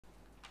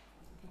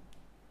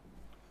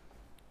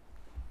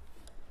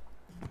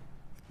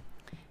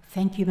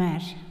Thank you,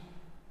 Matt.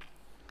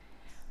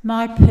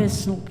 My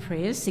personal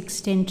prayers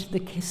extend to the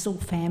Kissel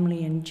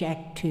family and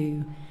Jack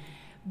too.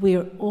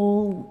 We're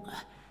all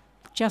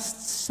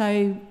just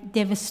so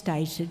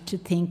devastated to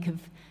think of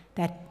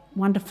that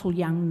wonderful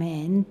young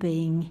man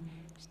being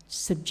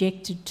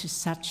subjected to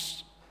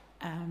such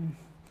a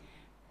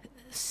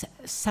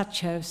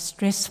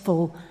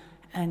stressful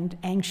and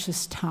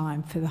anxious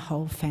time for the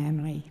whole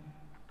family.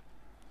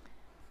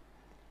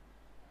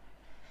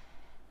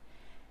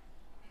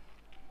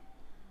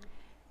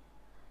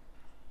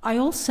 I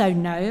also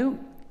know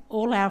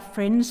all our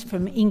friends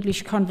from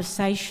English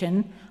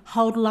Conversation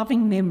hold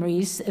loving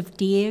memories of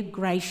dear,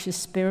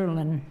 gracious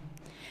Berylyn.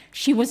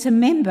 She was a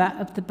member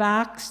of the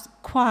Barks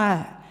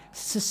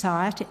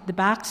Society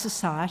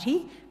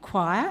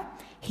choir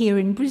here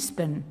in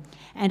Brisbane,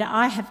 and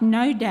I have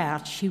no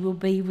doubt she will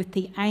be with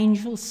the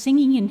angels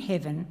singing in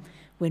heaven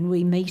when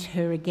we meet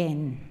her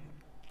again.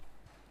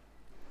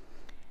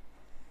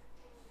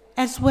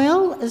 As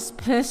well as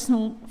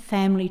personal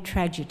family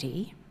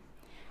tragedy,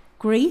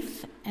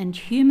 grief and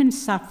human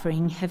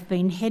suffering have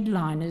been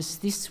headliners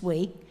this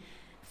week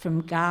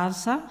from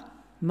Gaza,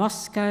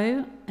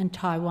 Moscow and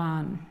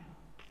Taiwan,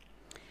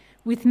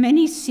 with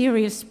many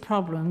serious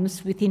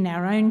problems within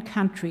our own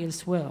country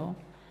as well.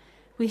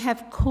 We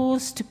have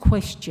cause to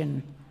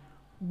question,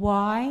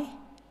 why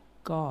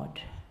God?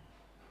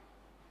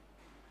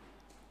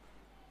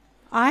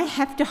 I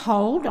have to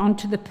hold on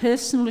to the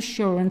personal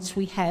assurance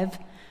we have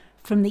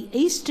from the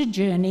Easter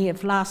journey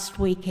of last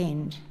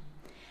weekend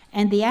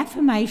and the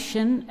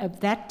affirmation of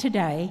that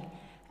today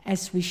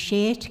as we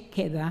share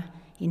together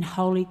in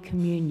Holy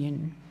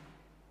Communion.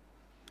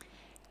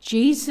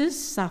 Jesus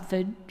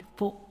suffered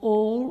for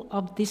all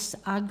of this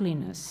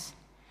ugliness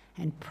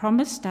and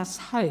promised us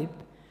hope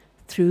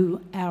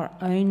through our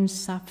own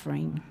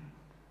suffering.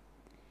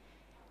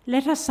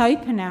 Let us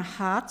open our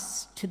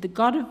hearts to the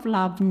God of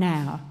love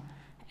now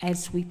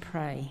as we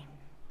pray.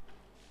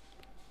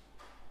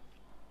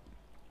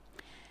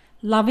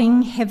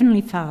 Loving Heavenly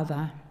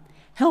Father,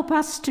 help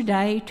us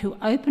today to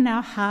open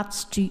our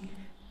hearts to...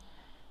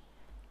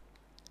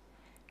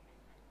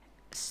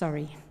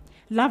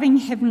 Loving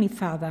Heavenly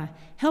Father,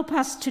 help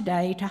us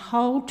today to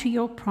hold to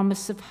your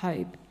promise of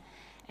hope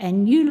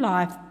and new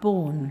life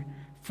born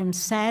from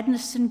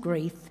sadness and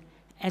grief,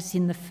 as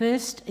in the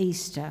first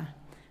Easter,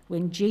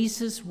 when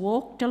Jesus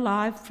walked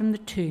alive from the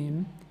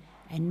tomb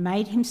and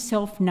made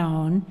himself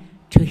known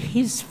to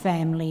his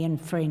family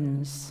and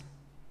friends.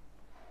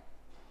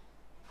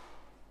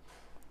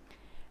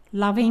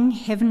 Loving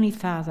Heavenly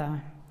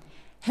Father,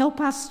 help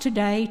us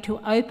today to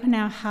open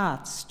our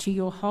hearts to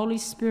your Holy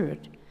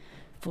Spirit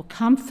for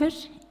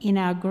comfort in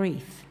our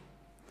grief,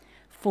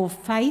 for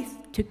faith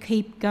to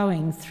keep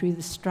going through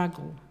the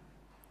struggle,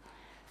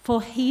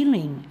 for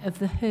healing of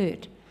the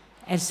hurt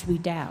as we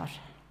doubt.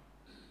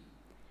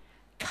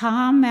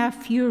 Calm our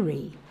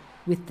fury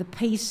with the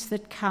peace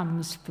that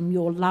comes from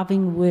your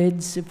loving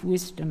words of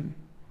wisdom,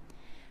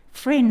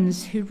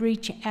 friends who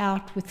reach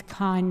out with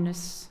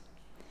kindness,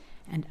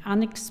 and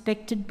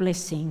unexpected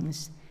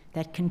blessings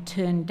that can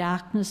turn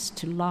darkness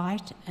to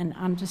light and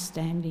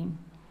understanding.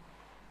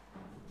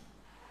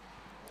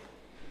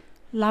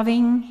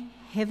 Loving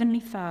Heavenly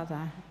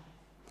Father,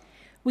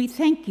 we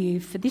thank you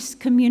for this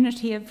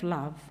community of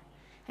love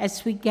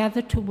as we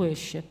gather to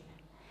worship,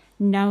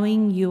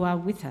 knowing you are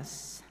with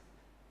us.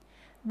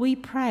 We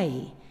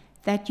pray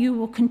that you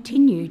will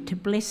continue to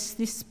bless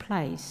this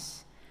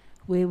place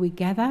where we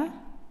gather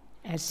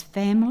as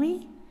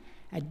family,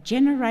 a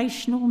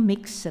generational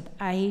mix of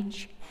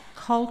age,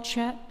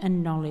 culture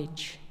and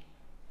knowledge.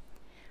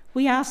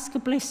 We ask a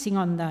blessing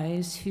on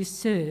those who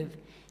serve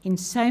in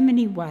so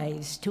many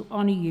ways to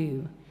honour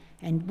you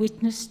and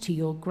witness to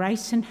your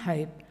grace and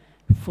hope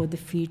for the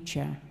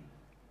future.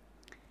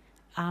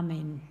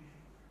 Amen.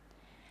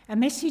 A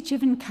message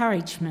of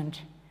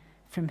encouragement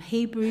from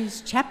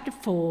Hebrews chapter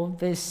 4,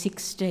 verse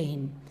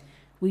 16.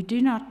 We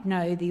do not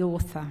know the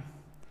author.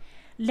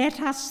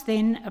 Let us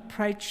then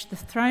approach the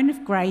throne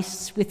of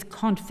grace with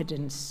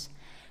confidence,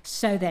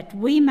 so that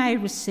we may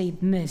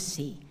receive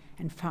mercy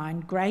and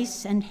find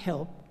grace and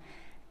help,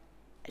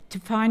 to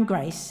find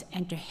grace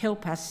and to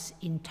help us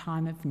in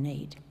time of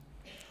need.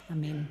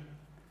 Amen.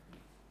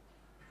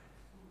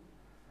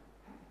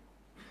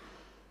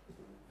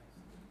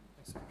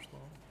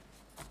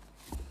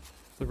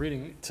 The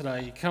reading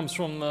today comes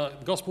from the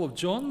Gospel of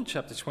John,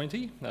 chapter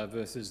 20,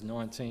 verses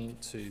 19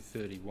 to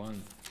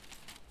 31.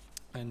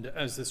 And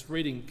as this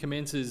reading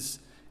commences,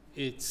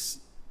 it's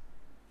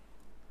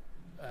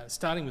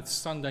starting with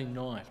Sunday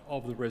night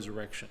of the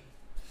resurrection.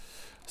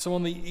 So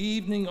on the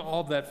evening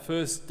of that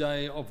first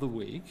day of the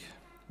week,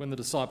 when the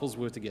disciples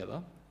were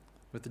together,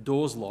 with the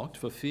doors locked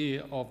for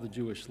fear of the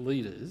Jewish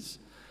leaders,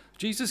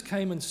 Jesus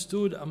came and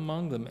stood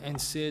among them and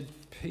said,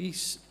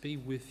 "Peace be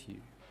with you."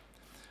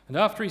 And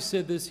after he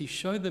said this, he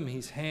showed them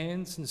his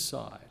hands and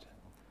side.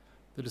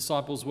 The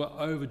disciples were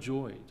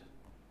overjoyed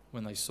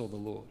when they saw the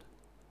Lord.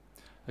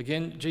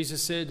 Again,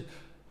 Jesus said,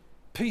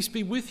 "Peace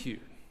be with you.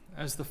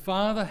 As the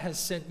Father has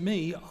sent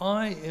me,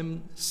 I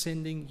am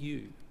sending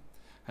you."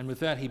 And with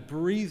that, he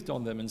breathed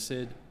on them and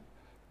said,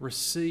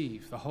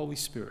 "Receive the Holy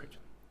Spirit.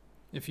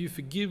 If you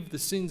forgive the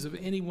sins of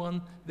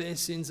anyone, their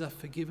sins are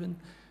forgiven.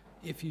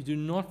 If you do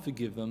not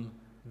forgive them,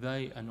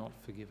 they are not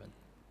forgiven."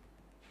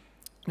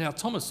 Now,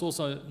 Thomas,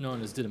 also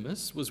known as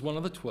Didymus, was one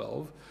of the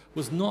 12,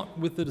 was not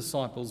with the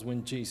disciples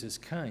when Jesus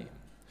came.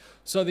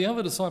 So the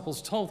other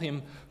disciples told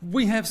him,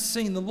 "We have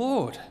seen the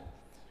Lord."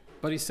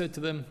 But he said to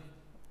them,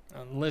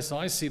 "Unless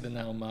I see the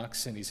nail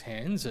marks in his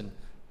hands and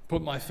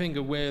put my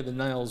finger where the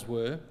nails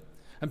were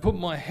and put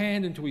my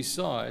hand into his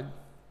side,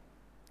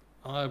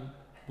 I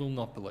will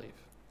not believe."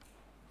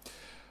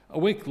 A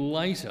week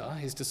later,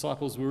 his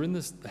disciples were in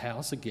the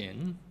house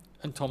again,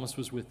 and Thomas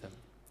was with them.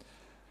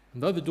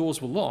 And though the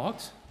doors were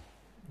locked,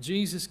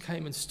 Jesus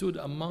came and stood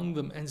among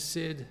them and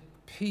said,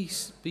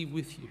 "Peace be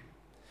with you."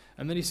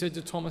 And then he said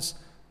to Thomas,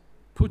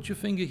 "Put your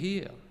finger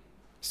here,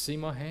 see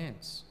my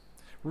hands.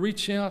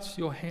 Reach out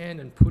your hand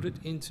and put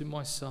it into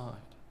my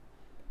side.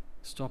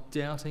 Stop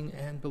doubting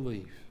and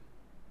believe."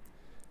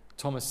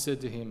 Thomas said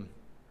to him,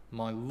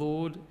 "My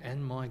Lord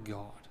and my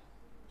God."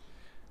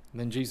 And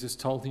then Jesus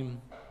told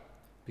him,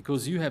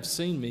 "Because you have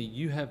seen me,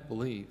 you have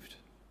believed.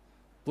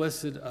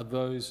 Blessed are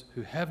those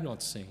who have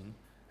not seen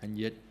and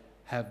yet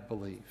have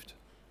believed."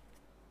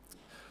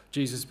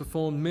 Jesus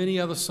performed many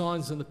other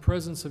signs in the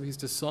presence of his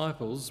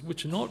disciples,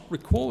 which are not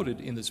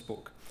recorded in this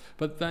book,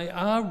 but these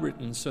are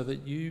written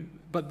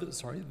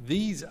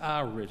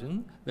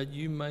that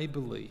you may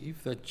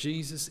believe that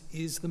Jesus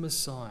is the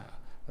Messiah,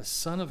 the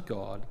Son of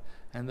God,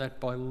 and that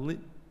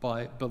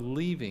by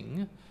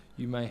believing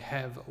you may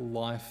have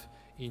life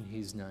in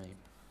his name.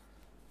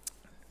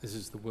 This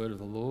is the word of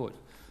the Lord.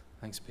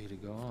 Thanks be to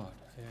God.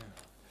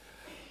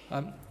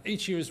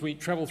 Each year as we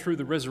travel through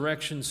the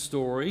resurrection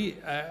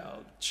story, our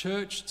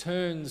church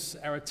turns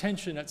our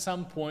attention at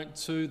some point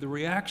to the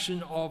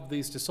reaction of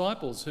these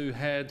disciples who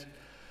had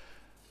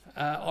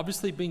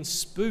obviously been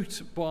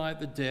spooked by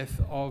the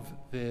death of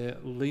their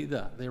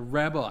leader, their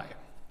rabbi.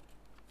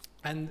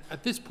 And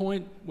at this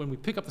point, when we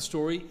pick up the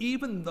story,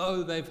 even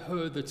though they've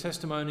heard the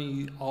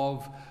testimony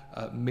of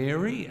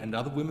Mary and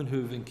other women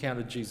who have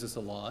encountered Jesus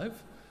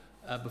alive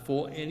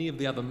before any of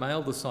the other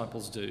male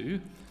disciples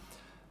do,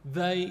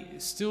 they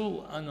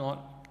still are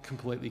not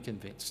completely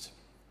convinced.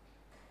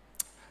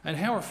 And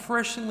how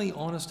refreshingly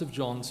honest of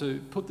John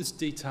to put this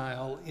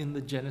detail in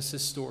the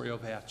Genesis story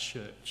of our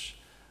church.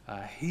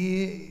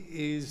 Here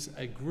is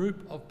a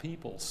group of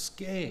people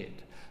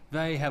scared.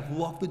 They have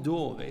locked the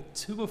door. They're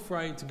too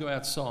afraid to go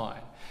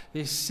outside.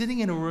 They're sitting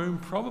in a room,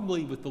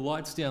 probably with the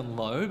lights down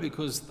low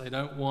because they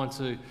don't want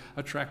to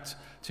attract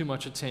too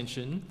much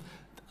attention,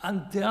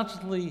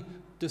 undoubtedly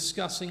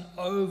discussing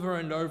over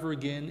and over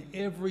again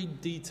every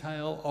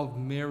detail of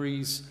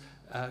Mary's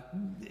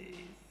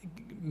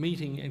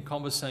meeting and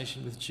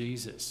conversation with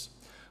Jesus.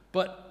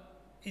 But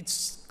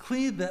it's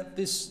clear that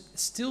this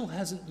still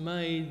hasn't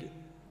made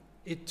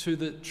it to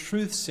the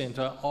truth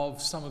centre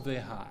of some of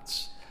their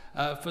hearts.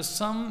 For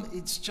some,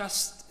 it's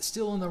just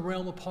still in the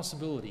realm of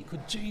possibility.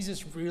 Could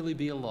Jesus really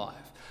be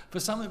alive? For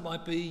some, it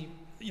might be,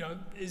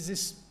 is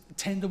this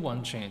 10 to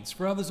 1 chance?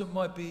 For others, it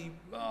might be,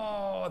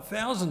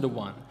 1,000 to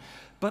 1.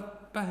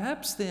 But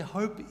perhaps their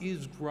hope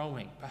is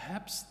growing.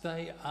 Perhaps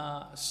they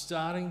are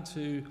starting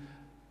to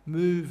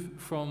move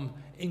from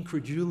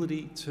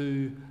incredulity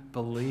to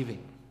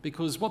believing.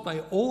 Because what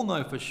they all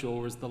know for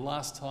sure is the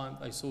last time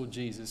they saw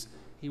Jesus,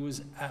 he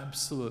was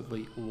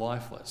absolutely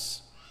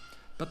lifeless.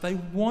 But they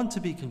want to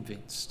be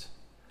convinced.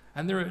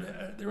 And they're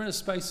in a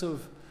space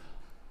of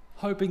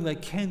hoping they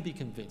can be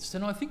convinced.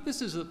 And I think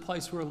this is a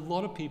place where a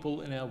lot of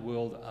people in our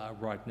world are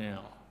right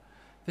now.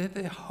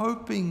 They're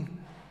hoping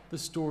the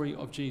story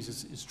of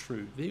Jesus is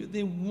true.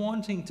 They're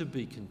wanting to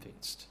be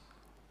convinced.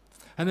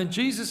 And then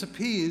Jesus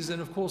appears,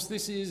 and of course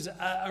this is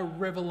a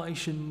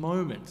revelation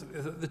moment.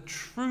 The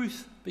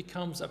truth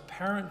becomes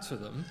apparent to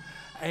them,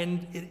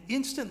 and it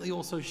instantly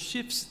also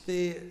shifts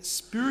their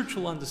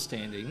spiritual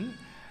understanding,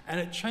 and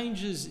it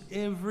changes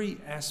every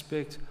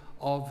aspect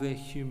of their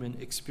human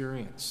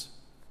experience.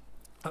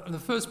 The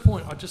first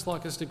point I'd just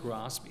like us to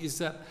grasp is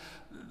that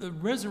the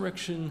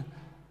resurrection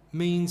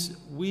means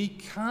we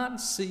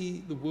can't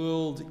see the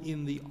world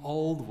in the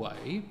old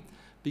way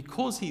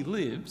because he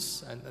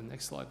lives, and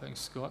next slide,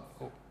 thanks Scott,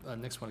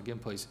 next one again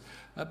please.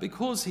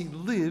 Because he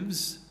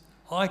lives,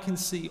 I can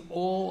see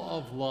all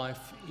of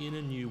life in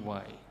a new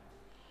way.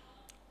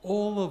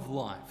 All of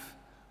life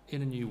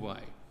in a new way.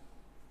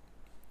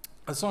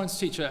 A science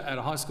teacher at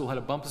a high school had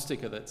a bumper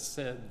sticker that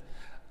said,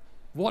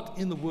 "What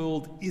in the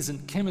world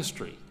isn't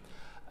chemistry?"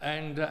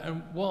 And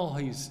while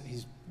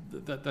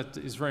that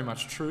is very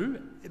much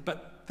true,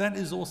 but that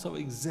is also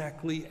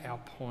exactly our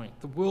point.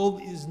 The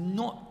world is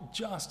not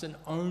just and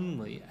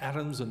only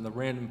atoms and the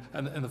random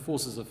and the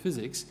forces of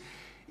physics.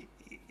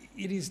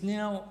 It is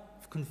now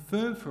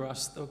confirmed for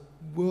us the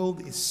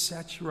world is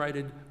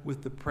saturated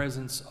with the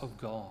presence of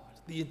God.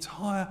 The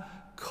entire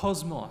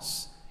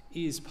cosmos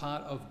is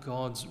part of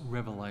God's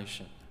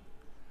revelation.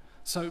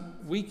 So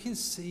we can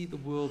see the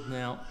world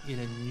now in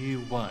a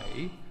new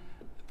way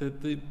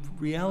that the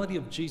reality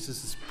of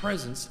Jesus'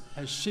 presence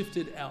has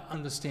shifted our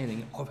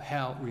understanding of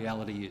how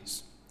reality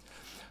is.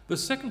 The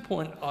second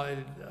point I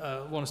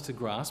want us to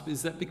grasp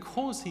is that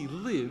because he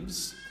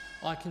lives,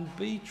 I can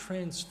be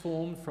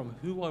transformed from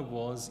who I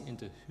was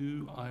into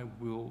who I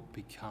will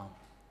become.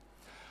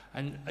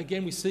 And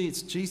again, we see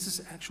it's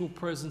Jesus' actual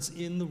presence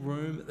in the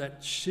room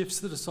that shifts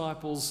the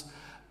disciples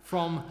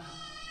from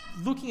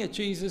looking at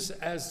Jesus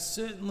as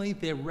certainly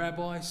their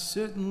rabbi,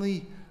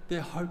 certainly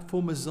their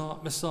hopeful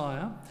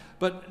Messiah,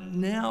 but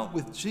now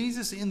with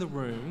Jesus in the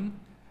room,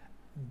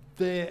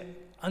 their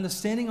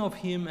understanding of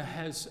him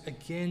has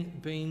again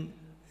been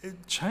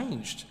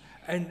changed.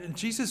 And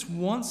Jesus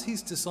wants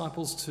his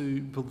disciples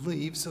to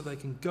believe so they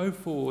can go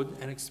forward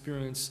and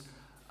experience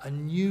a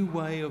new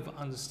way of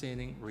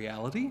understanding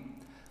reality.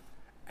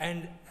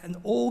 And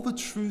all the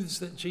truths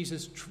that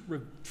Jesus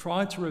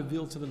tried to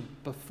reveal to them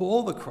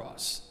before the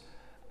cross,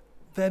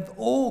 they've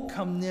all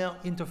come now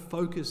into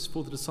focus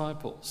for the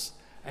disciples.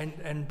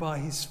 And by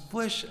his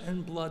flesh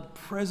and blood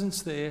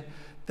presence there,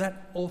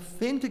 that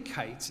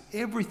authenticates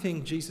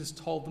everything Jesus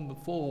told them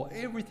before,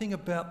 everything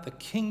about the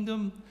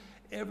kingdom,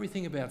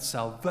 everything about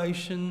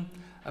salvation,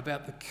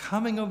 about the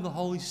coming of the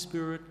Holy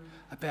Spirit,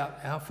 about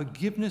our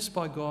forgiveness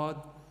by God,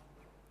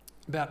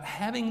 about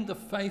having the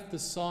faith the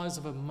size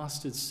of a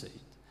mustard seed.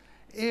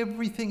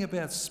 Everything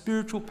about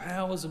spiritual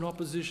powers and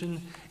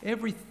opposition,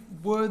 every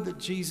word that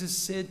Jesus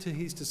said to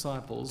his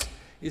disciples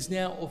is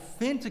now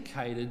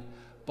authenticated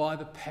by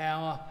the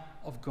power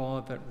of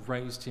God that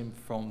raised him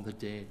from the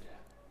dead.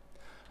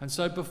 And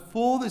so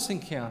before this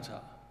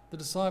encounter, the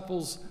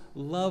disciples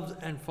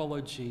loved and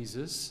followed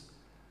Jesus.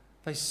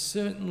 They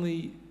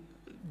certainly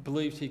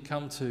believed he'd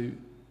come to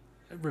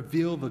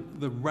reveal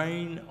the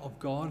reign of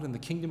God and the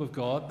kingdom of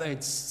God. They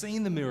had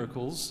seen the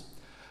miracles.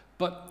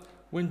 But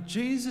when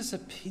Jesus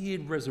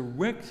appeared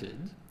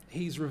resurrected,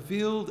 he's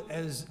revealed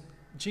as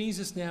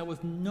Jesus now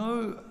with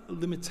no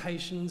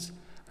limitations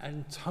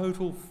and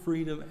total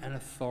freedom and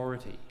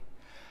authority.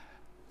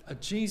 A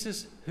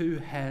Jesus who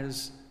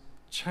has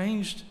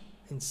changed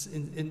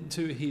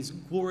into his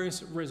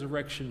glorious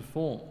resurrection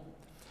form.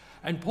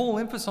 And Paul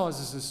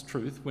emphasises this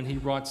truth when he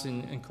writes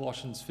in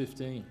Colossians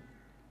 15.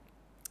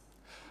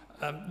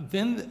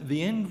 Then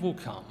the end will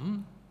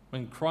come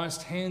when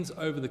Christ hands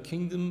over the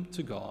kingdom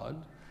to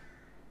God,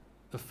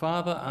 the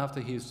Father, after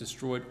he has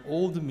destroyed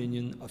all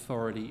dominion,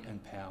 authority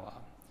and power.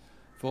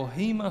 For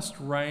he must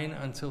reign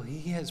until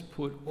he has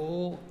put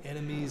all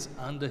enemies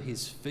under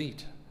his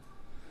feet.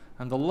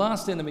 And the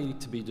last enemy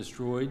to be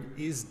destroyed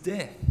is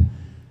death,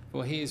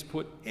 for he has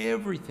put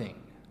everything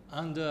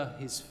under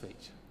his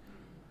feet.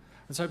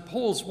 And so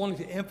Paul's wanting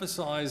to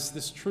emphasize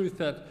this truth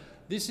that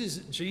this is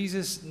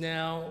Jesus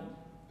now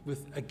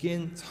with,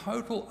 again,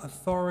 total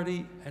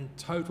authority and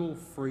total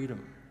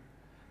freedom.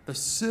 The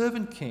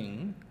servant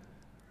king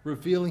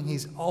revealing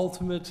his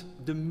ultimate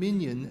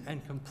dominion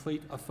and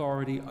complete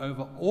authority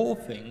over all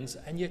things,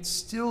 and yet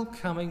still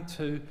coming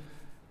to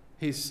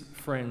his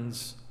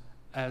friends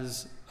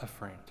as a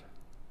friend.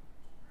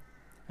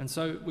 And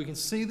so we can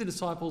see the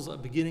disciples are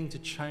beginning to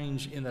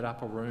change in that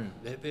upper room.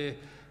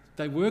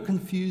 They were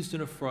confused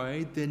and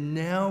afraid. They're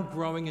now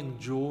growing in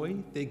joy.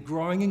 They're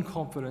growing in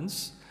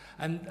confidence.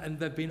 And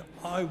they've been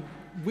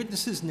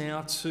eyewitnesses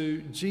now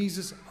to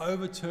Jesus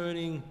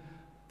overturning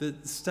the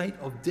state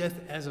of death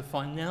as a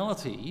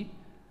finality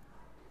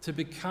to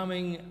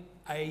becoming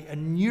a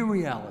new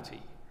reality.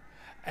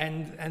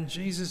 And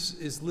Jesus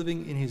is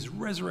living in his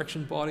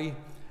resurrection body,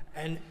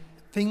 and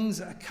things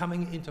are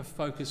coming into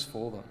focus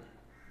for them.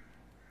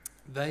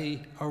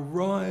 They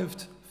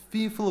arrived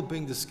fearful of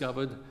being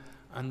discovered,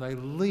 and they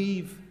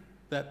leave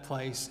that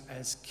place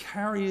as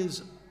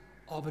carriers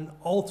of an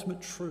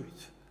ultimate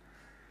truth.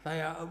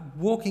 They are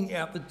walking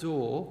out the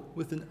door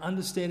with an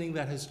understanding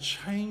that has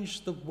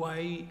changed the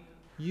way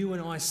you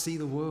and I see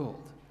the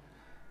world.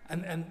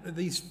 And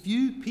these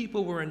few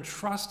people were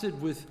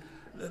entrusted with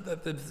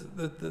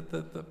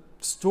the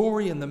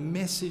story and the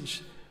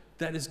message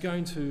that is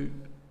going to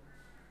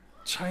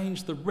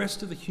change the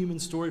rest of the human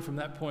story from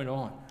that point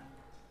on.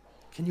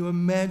 Can you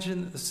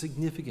imagine the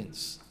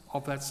significance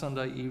of that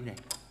Sunday evening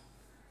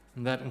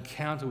and that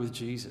encounter with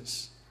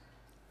Jesus?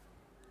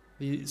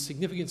 The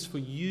significance for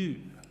you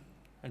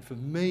and for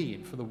me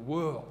and for the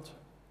world.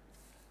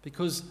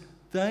 Because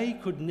they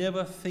could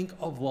never think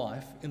of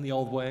life in the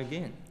old way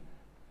again.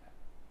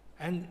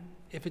 And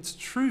if it's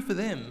true for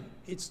them,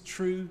 it's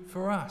true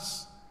for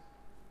us.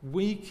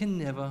 We can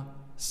never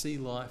see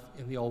life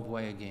in the old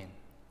way again.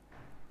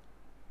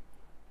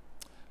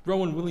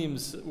 Rowan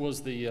Williams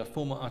was the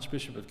former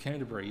Archbishop of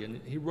Canterbury,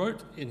 and he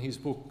wrote in his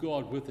book,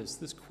 God With Us,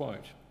 this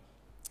quote.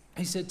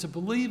 He said, "To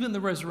believe in the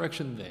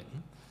resurrection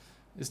then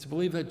is to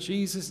believe that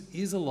Jesus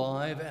is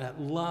alive and at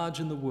large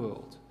in the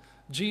world.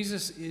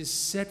 Jesus is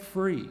set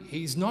free.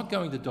 He's not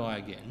going to die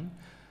again,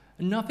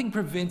 and nothing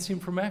prevents him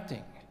from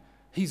acting.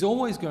 He's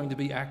always going to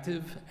be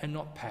active and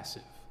not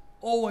passive,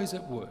 always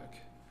at work.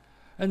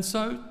 And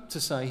so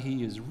to say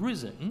he is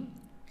risen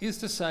is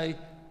to say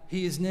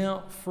he is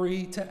now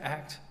free to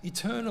act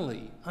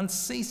eternally,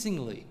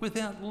 unceasingly,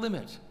 without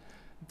limit.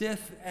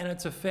 Death and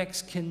its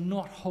effects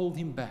cannot hold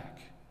him back.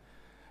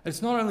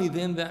 It's not only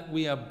then that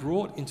we are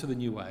brought into the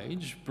new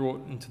age,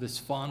 brought into this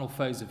final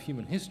phase of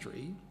human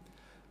history,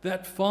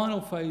 that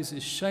final phase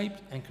is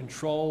shaped and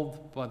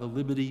controlled by the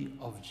liberty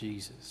of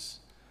Jesus.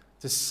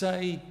 To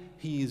say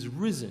he is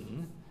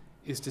risen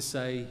is to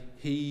say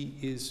he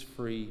is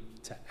free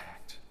to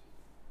act.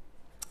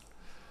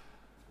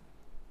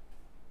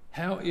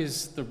 How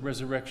is the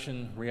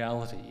resurrection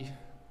reality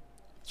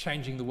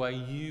changing the way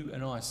you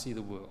and I see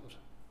the world?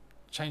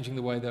 Changing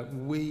the way that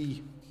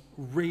we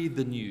read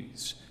the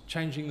news,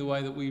 changing the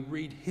way that we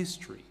read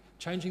history,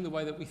 changing the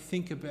way that we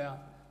think about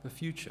the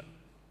future.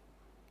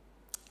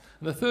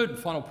 And the third and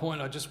final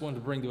point I just wanted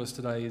to bring to us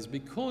today is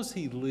because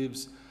he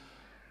lives,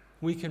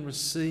 we can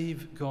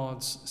receive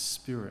God's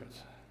Spirit.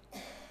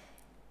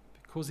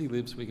 Because he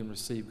lives, we can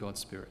receive God's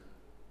Spirit.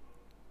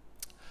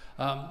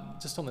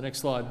 Just on the next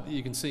slide,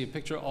 you can see a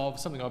picture of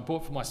something I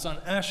bought for my son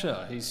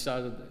Asher. He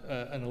started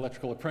an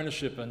electrical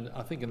apprenticeship, and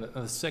I think in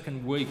the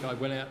second week I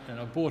went out and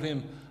I bought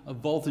him a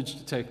voltage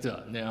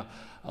detector. Now,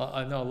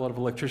 I know a lot of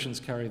electricians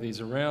carry these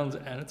around,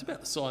 and it's about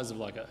the size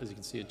of as you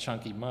can see, a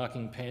chunky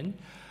marking pen.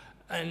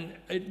 And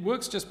it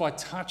works just by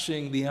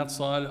touching the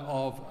outside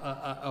of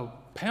a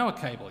power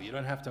cable. You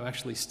don't have to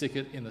actually stick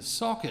it in the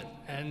socket,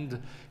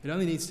 and it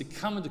only needs to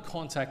come into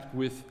contact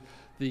with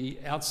the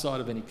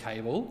outside of any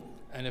cable,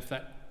 and if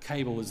that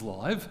cable is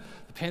live,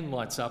 the pen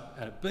lights up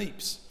and it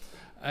beeps.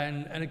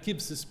 And it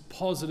gives this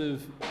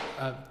positive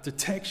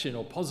detection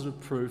or positive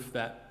proof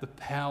that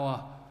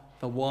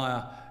the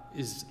wire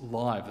is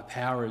live, the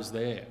power is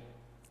there.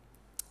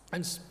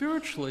 And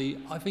spiritually,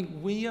 I think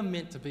we are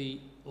meant to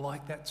be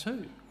like that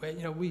too, where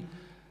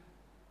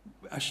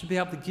I should be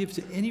able to give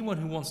to anyone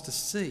who wants to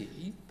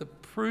see the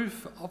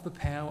proof of the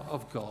power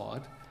of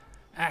God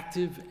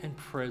active and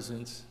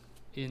present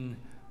in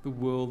the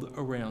world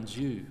around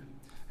you.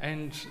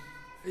 And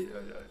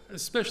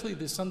especially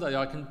this Sunday,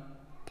 I can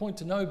point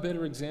to no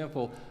better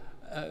example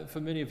for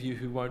many of you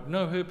who won't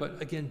know her,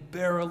 but again,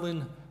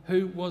 Beryllyn,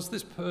 who was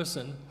this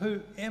person who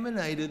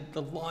emanated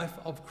the life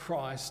of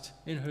Christ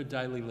in her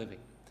daily living.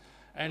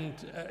 And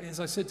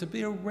as I said, to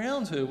be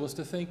around her was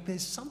to think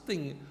there's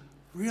something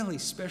really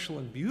special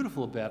and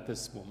beautiful about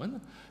this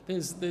woman.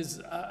 There's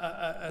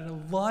an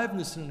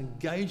aliveness and an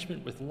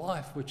engagement with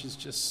life which is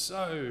just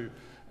so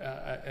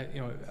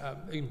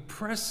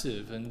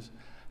impressive. And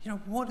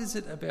what is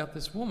it about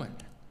this woman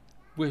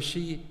where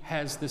she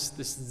has this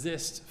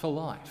zest for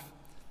life,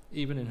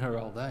 even in her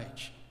old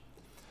age?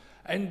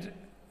 And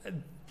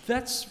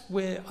that's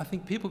where I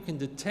think people can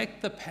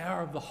detect the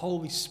power of the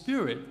Holy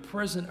Spirit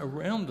present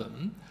around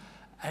them,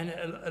 and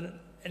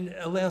it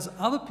allows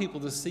other people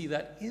to see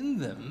that in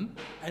them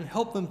and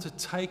help them to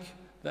take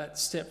that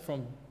step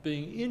from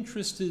being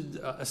interested,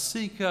 a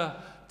seeker,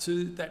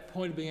 to that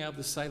point of being able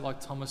to say,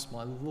 like Thomas,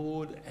 my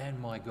Lord and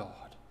my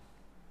God.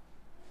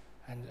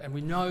 And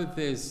we know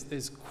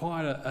there's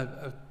quite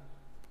a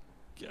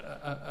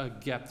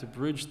gap to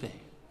bridge there.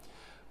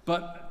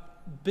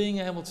 But being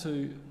able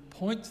to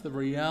point to the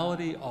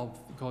reality of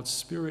God's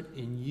Spirit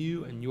in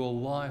you and your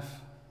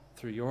life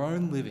through your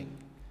own living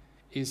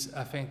is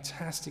a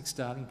fantastic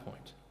starting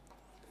point.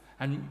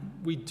 And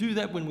we do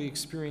that when we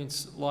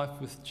experience life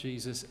with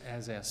Jesus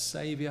as our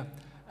Saviour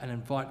and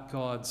invite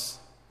God's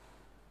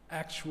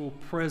actual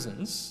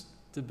presence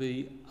to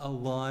be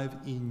alive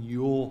in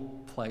your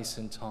place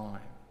and time.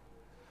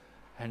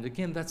 And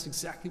again, that's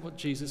exactly what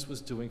Jesus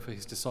was doing for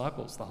his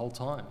disciples the whole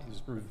time. He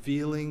was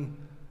revealing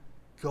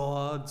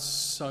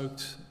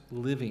God-soaked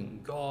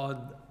living,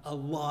 God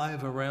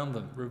alive around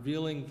them,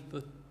 revealing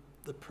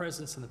the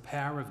presence and the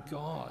power of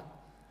God.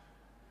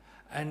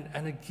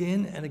 And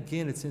again,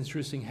 it's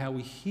interesting how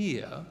we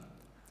hear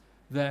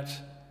that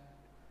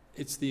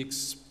it's the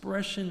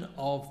expression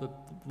of the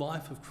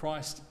life of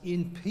Christ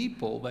in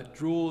people that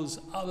draws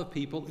other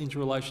people into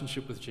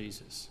relationship with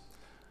Jesus.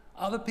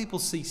 Other people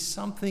see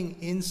something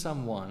in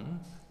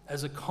someone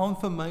as a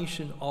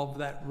confirmation of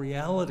that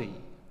reality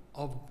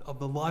of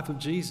the life of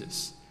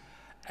Jesus.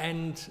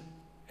 And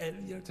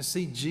to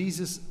see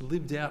Jesus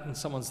lived out in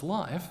someone's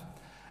life,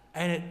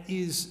 and it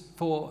is,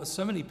 for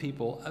so many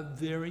people, a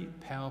very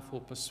powerful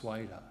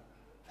persuader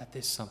that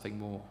there's something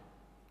more.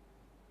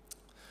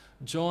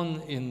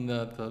 John, in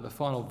the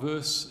final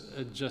verse,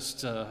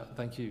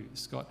 thank you,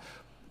 Scott,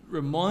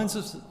 reminds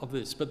us of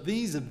this. But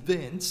these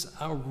events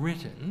are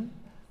written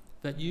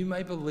that you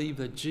may believe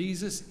that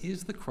Jesus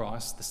is the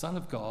Christ, the Son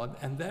of God,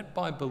 and that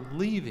by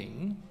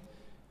believing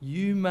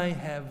you may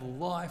have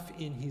life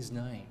in his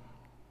name.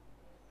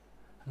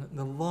 And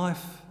the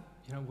life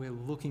we're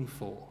looking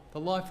for, the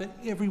life that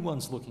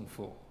everyone's looking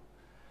for,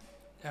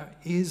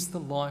 is the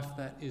life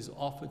that is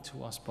offered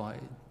to us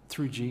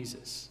through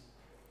Jesus.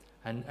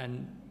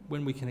 And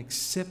when we can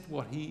accept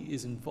what he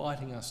is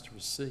inviting us to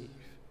receive,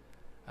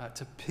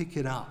 to pick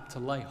it up, to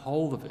lay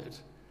hold of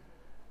it,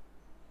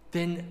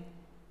 then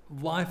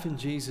life in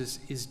Jesus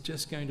is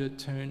just going to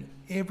turn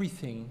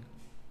everything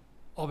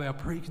of our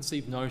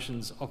preconceived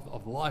notions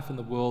of life in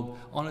the world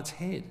on its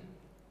head.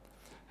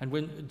 And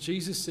when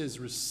Jesus says,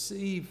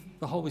 receive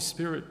the Holy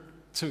Spirit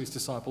to his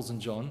disciples and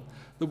John,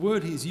 the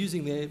word he's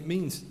using there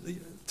means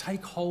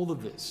take hold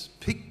of this,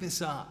 pick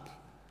this up,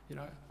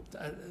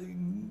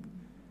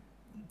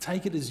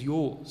 take it as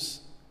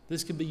yours.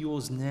 This can be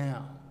yours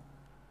now.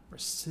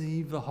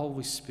 Receive the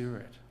Holy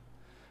Spirit.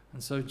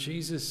 And so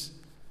Jesus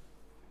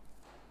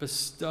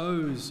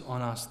bestows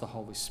on us the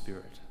Holy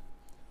Spirit.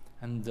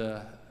 And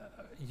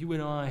you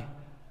and I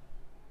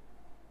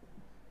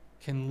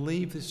can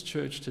leave this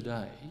church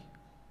today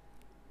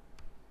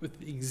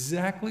with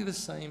exactly the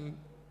same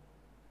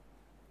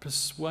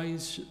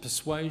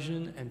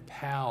persuasion and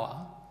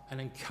power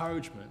and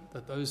encouragement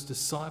that those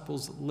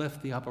disciples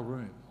left the upper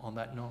room on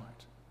that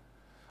night.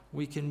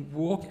 We can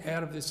walk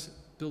out of this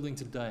building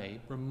today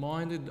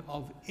reminded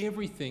of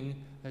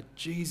everything that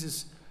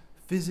Jesus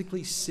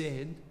physically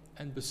said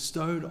and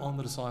bestowed on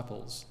the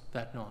disciples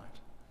that night.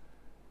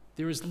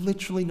 There is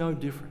literally no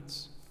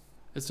difference.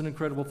 It's an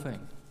incredible thing.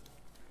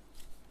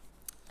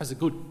 There's a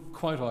good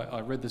quote I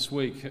read this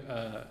week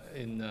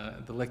in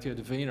the Lectio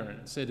Divina, and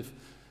it said, if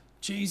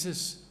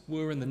Jesus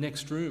were in the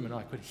next room and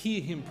I could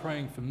hear him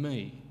praying for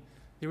me,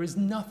 there is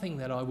nothing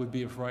that I would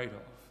be afraid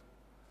of.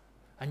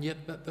 And yet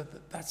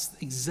that's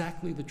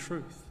exactly the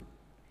truth.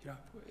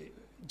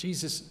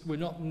 Jesus, we're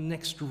not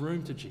next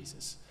room to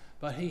Jesus,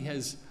 but he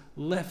has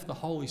left the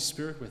Holy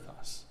Spirit with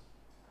us.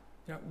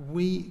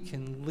 We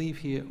can leave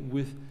here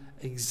with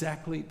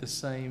exactly the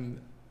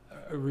same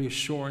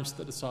reassurance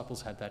the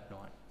disciples had that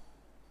night.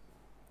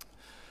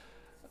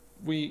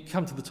 We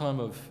come to the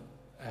time of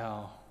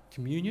our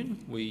communion.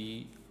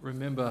 We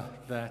remember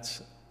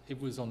that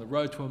it was on the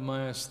road to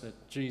Emmaus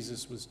that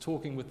Jesus was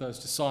talking with those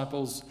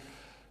disciples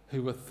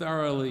who were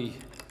thoroughly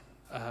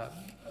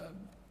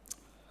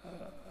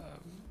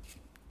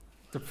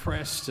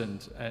depressed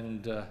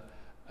and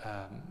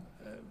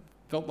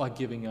felt like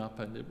giving up,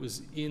 and it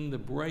was in the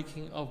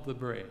breaking of the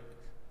bread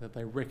that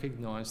they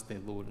recognised their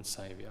Lord and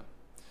Saviour.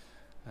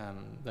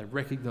 They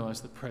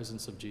recognised the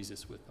presence of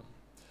Jesus with them.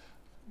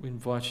 We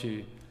invite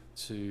you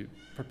to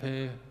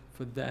prepare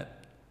for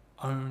that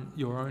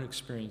your own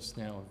experience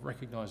now of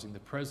recognising the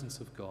presence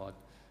of God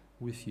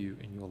with you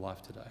in your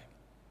life today.